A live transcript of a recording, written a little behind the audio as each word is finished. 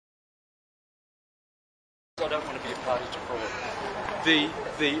I don't want to be a party to fraud.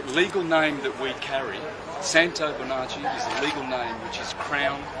 The legal name that we carry, Santo Bonacci, is a legal name which is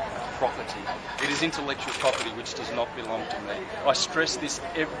Crown property. It is intellectual property which does not belong to me. I stress this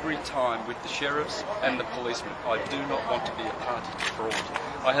every time with the sheriffs and the policemen. I do not want to be a party to fraud.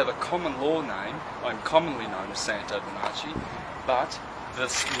 I have a common law name. I'm commonly known as Santo Bonacci, but the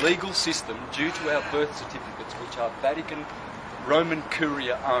legal system, due to our birth certificates, which are Vatican Roman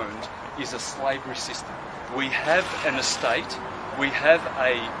Curia owned, is a slavery system. We have an estate, we have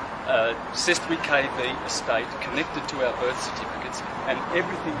a Sestwi KV estate connected to our birth certificates, and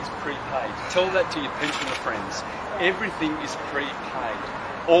everything is prepaid. Tell that to your pensioner friends. Everything is prepaid.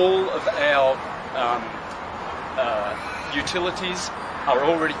 All of our utilities are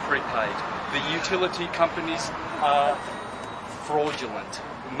already prepaid. The utility companies are fraudulent.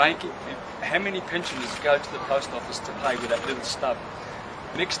 How many pensioners go to the post office to pay with that little stub?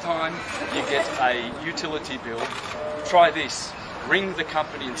 Next time you get a utility bill, try this. Ring the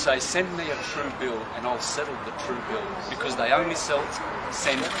company and say, send me a true bill and I'll settle the true bill, because they only send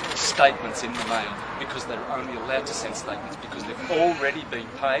statements in the mail, because they're only allowed to send statements because they've already been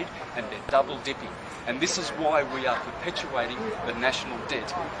paid and they're double dipping. And this is why we are perpetuating the national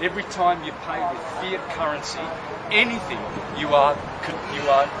debt. Every time you pay with fiat currency, anything, you are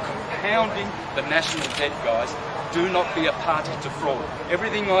compounding the national debt, guys. Do not be a party to fraud.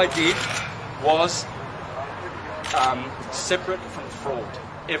 Everything I did was separate from fraud.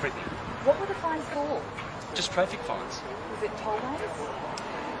 Everything. What were the fines for? Just traffic fines. Was it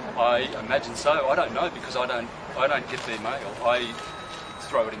tollways? I imagine so. I don't know, because I don't get their mail. I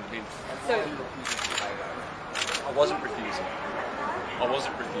throw it in the bin. So I wasn't refusing.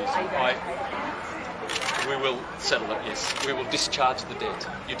 We will settle it, yes. We will discharge the debt.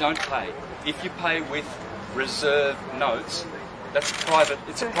 You don't pay. If you pay with reserve notes, that's private.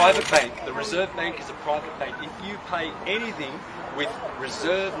 It's a private bank. The Reserve Bank is a private bank. If you pay anything with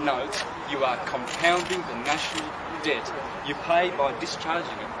reserve notes, you are compounding the national debt. You pay by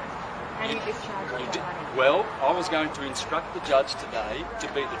discharging it. How do you discharge it? Well, I was going to instruct the judge today to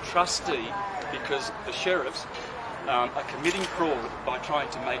be the trustee, because the sheriffs are committing fraud by trying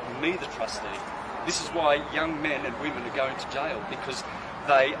to make me the trustee. This is why young men and women are going to jail, because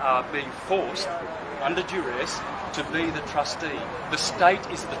they are being forced under duress to be the trustee. The state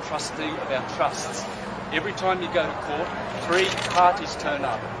is the trustee of our trusts. Every time you go to court, three parties turn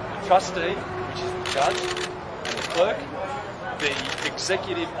up. The trustee, which is the judge, and the clerk, the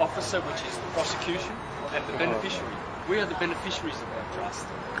executive officer, which is the prosecution, and the beneficiary. We are the beneficiaries of our trust.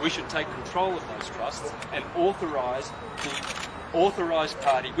 We should take control of those trusts and authorise the authorised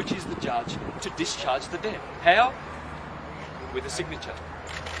party, which is the judge, to discharge the debt. How? With a signature.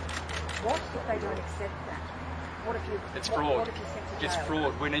 What if they don't accept that? What if you? It's fraud. What if you sent to jail? It's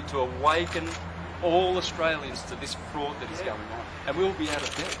fraud. We need to awaken all Australians to this fraud that is going on, and we will be out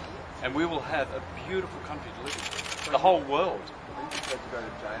of debt, and we will have a beautiful country to live in. The whole world. To go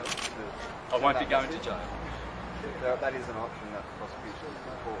to jail. I won't be going to jail. That is an option that the prosecution is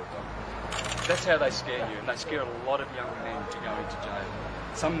put forward. That's how they scare you, and they scare a lot of young men to go into jail.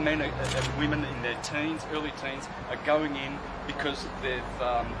 Some men and women in their teens, early teens, are going in because they've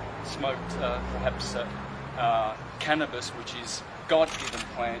smoked perhaps cannabis, which is God-given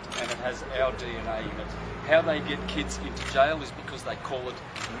plant, and it has our DNA in it. How they get kids into jail is because they call it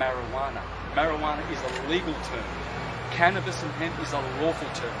marijuana. Marijuana is a legal term. Cannabis and hemp is a lawful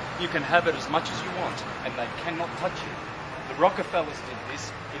term. You can have it as much as you want, and they cannot touch you. The Rockefellers did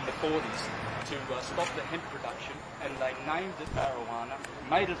this in the 40s to stop the hemp production, and they named it marijuana,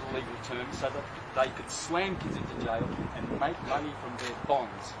 made it a legal term so that they could slam kids into jail and make money from their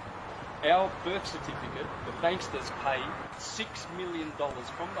bonds. Our birth certificate, the banksters pay $6 million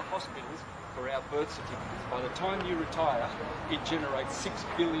from the hospitals for our birth certificates. By the time you retire, it generates $6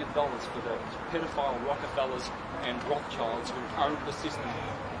 billion for the pedophile Rockefellers and Rothschilds who own the system,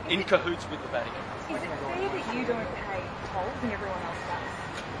 in cahoots with the Vatican. Is it fair that you don't pay tolls and everyone else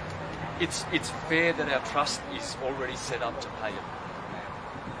does? It's fair that our trust is already set up to pay it.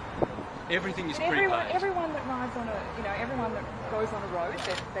 Everything is prepaid. Everyone that rides on everyone that goes on a road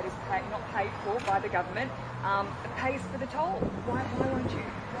that is not paid for by the government, pays for the toll. Why won't you?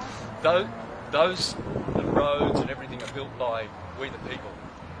 Those roads and everything are built by we the people.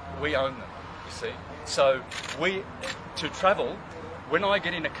 We own them, you see. So to travel, when I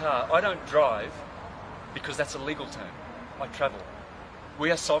get in a car, I don't drive because that's a legal term. I travel.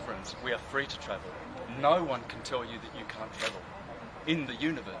 We are sovereigns. We are free to travel. No one can tell you that you can't travel in the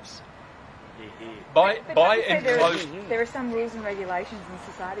universe. By enclosure. There are some rules and regulations in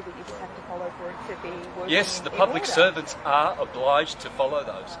society that you just have to follow for it to be working. Yes, the public servants are obliged to follow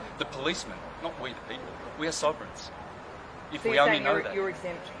those. The policemen, not we the people. We are sovereigns. If so we you're only saying know that. You're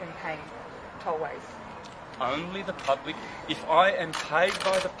exempt from paying tollways? Only the public. If I am paid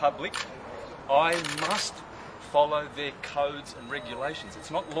by the public, I must follow their codes and regulations.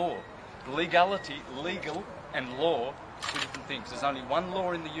 It's not law. Legality, legal and law are two different things. There's only one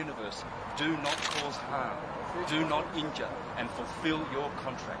law in the universe. Do not cause harm. Do not injure and fulfill your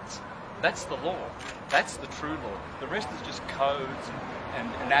contracts. That's the law. That's the true law. The rest is just codes and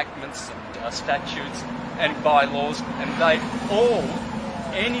enactments and statutes and bylaws, and they all,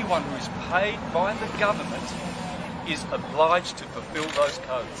 anyone who's paid by the government is obliged to fulfill those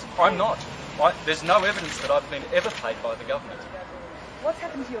codes. I'm not. There's no evidence that I've been ever paid by the government. What's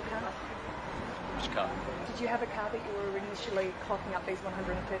happened to your car? Which car? Did you have a car that you were initially clocking up these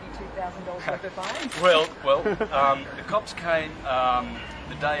 $132,000 worth of fines? Well, the cops came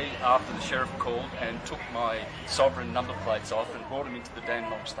the day after the sheriff called and took my sovereign number plates off and brought them into the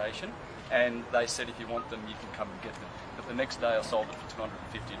Dandenong station, and they said if you want them you can come and get them. But the next day I sold it for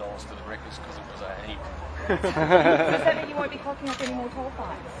 $250 to the wreckers because it was a heap. Does that mean you won't be clocking up any more toll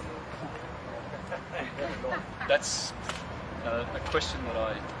fines? That's a question that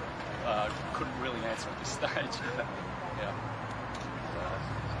I couldn't really answer at this stage. Yeah.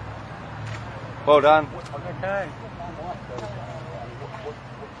 Well done. Okay.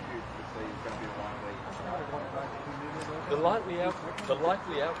 The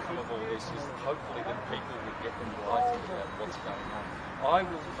likely outcome of all this is hopefully that people will get enlightened about what's going on. I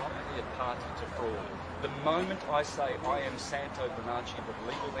will not be a party to fraud. The moment I say I am Santo Bonacci, the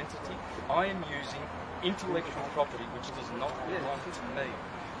legal entity, I am using intellectual property which does not belong to me.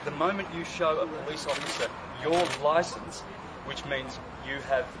 The moment you show a police officer your licence, which means you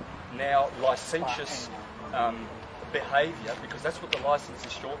have now licentious behaviour, because that's what the licence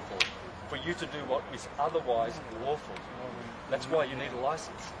is short for you to do what is otherwise lawful. That's why you need a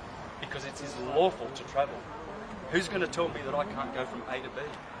licence, because it is lawful to travel. Who's going to tell me that I can't go from A to B?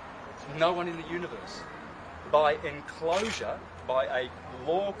 No one in the universe. By enclosure, by a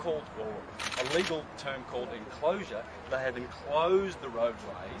law called, or a legal term called enclosure, they have enclosed the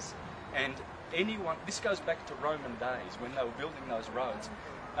roadways, and anyone, this goes back to Roman days when they were building those roads.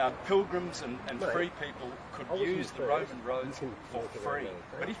 Pilgrims and free people could use the Roman roads for free.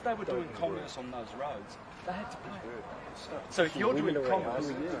 But if they were doing commerce on those roads, they had to pay. So if you're doing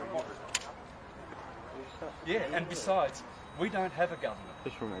commerce, yeah, and besides, we don't have a government.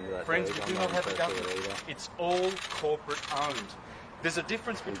 Friends, we do not have a government. It's all corporate owned. There's a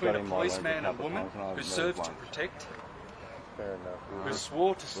difference between a policeman and woman who serves to protect, who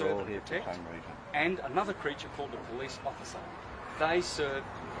swore to serve and protect, and another creature called a police officer. They serve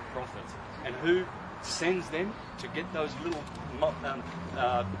for profit. And who sends them to get those little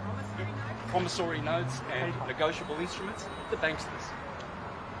promissory notes and negotiable instruments? The banksters.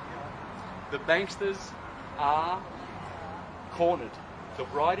 The banksters are cornered. The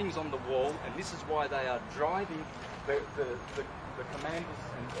writing's on the wall, and this is why they are driving the commanders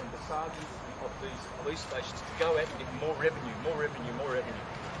and the sergeants of these police stations to go out and get more revenue, more revenue, more revenue.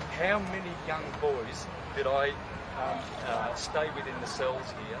 How many young boys did I stay within the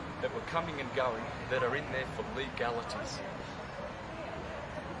cells here that were coming and going that are in there for legalities?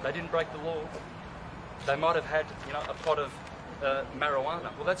 They didn't break the law. They might have had, a pot of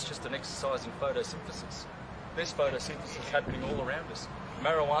marijuana. Well, that's just an exercise in photosynthesis. There's photosynthesis happening all around us.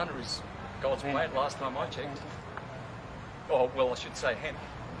 Marijuana is God's plant last time I checked. Oh, well, I should say hemp.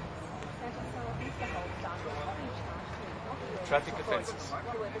 Traffic offences.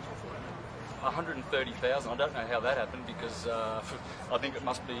 130,000. I don't know how that happened because I think it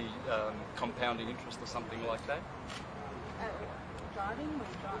must be compounding interest or something like that. Driving?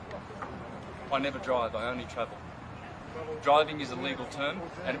 I never drive, I only travel. Driving is a legal term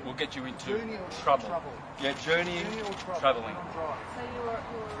and it will get you into trouble. Yeah, journeying, travelling. So you were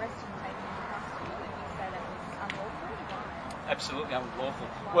arrested and taken into custody and you say that was unlawful? Absolutely unlawful.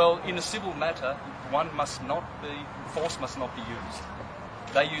 Well, in a civil matter, force must not be used.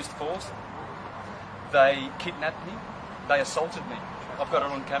 They used force, they kidnapped me, they assaulted me. I've got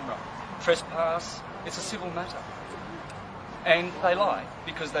it on camera. Trespass, it's a civil matter. And they lie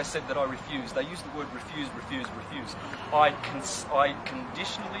because they said that I refused. They used the word refuse, refuse, refuse. I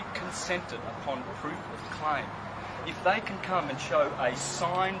conditionally consented upon proof of claim. If they can come and show a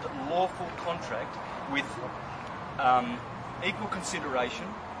signed lawful contract with equal consideration,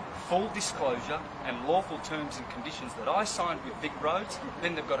 full disclosure and lawful terms and conditions that I signed with Vic Roads,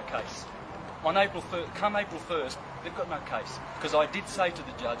 then they've got a case. On come April 1st, they've got no case. Because I did say to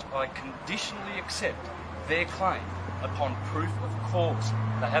the judge, I conditionally accept their claim upon proof of cause.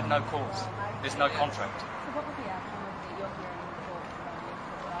 They have no cause. There's no contract. So what would the outcome of your hearing in court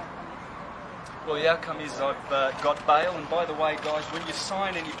today? Well, the outcome is I've got bail, and by the way, guys, when you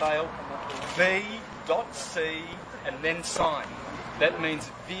sign any bail, v.c and then sign. That means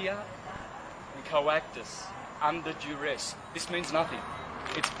via coactus, under duress. This means nothing.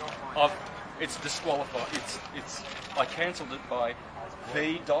 It's disqualified. I cancelled it by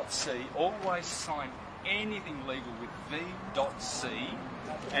v.c. Always sign anything legal with v.c.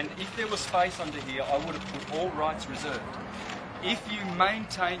 And if there was space under here, I would have put all rights reserved. If you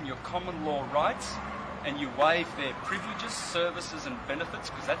maintain your common law rights and you waive their privileges, services and benefits,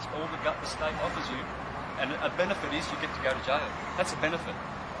 because that's all the state offers you, and a benefit is you get to go to jail. That's a benefit.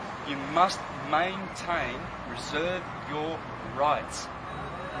 You must maintain, reserve your rights. Does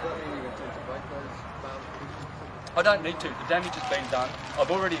that mean you intend to break those I don't need to. The damage has been done.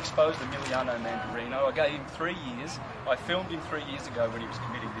 I've already exposed Emiliano Mandarino. I gave him 3 years. I filmed him 3 years ago when he was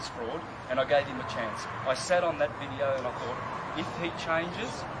committing this fraud, and I gave him a chance. I sat on that video and I thought, if he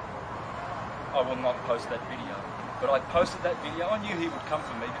changes, I will not post that video. But I posted that video. I knew he would come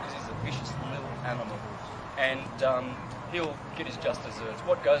for me because he's a vicious little animal. And he'll get his just desserts.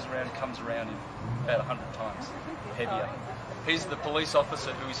 What goes around comes around in about 100 times heavier. He's the police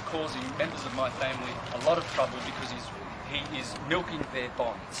officer who is causing members of my family a lot of trouble because he is milking their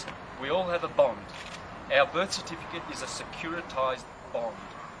bonds. We all have a bond. Our birth certificate is a securitized bond.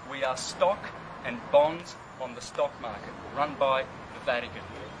 We are stock and bonds on the stock market, run by the Vatican.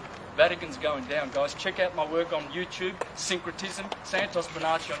 Vatican's going down, guys. Check out my work on YouTube, Syncretism, Santos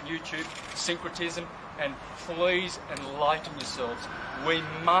Bonacci on YouTube, Syncretism, and please enlighten yourselves. We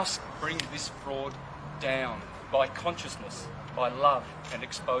must bring this fraud down by consciousness, by love and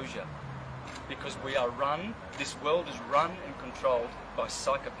exposure, because this world is run and controlled by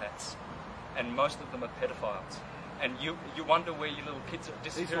psychopaths, and most of them are pedophiles. And you wonder where your little kids are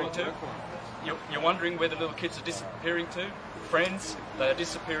disappearing to? You're wondering where the little kids are disappearing to? Friends, they are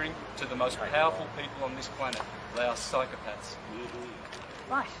disappearing to the most powerful people on this planet. They are psychopaths.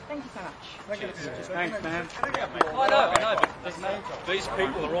 Right, thank you so much. Thanks, man. I know, but these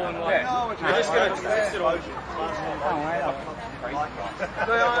people are all in one. We're just going to test it on.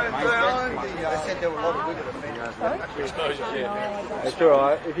 They said there were a lot of good offenders. Exposure, yeah. It's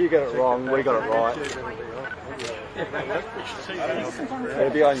alright, if you get it wrong, we got it right.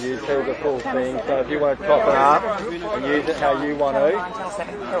 It'll be on YouTube, the full thing, so if you want to chop it up and use it how you want to,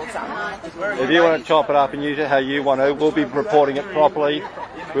 if you want to chop it up and use it how you want to, we'll be reporting it properly.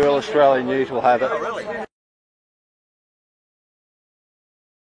 Real Australian News will have it.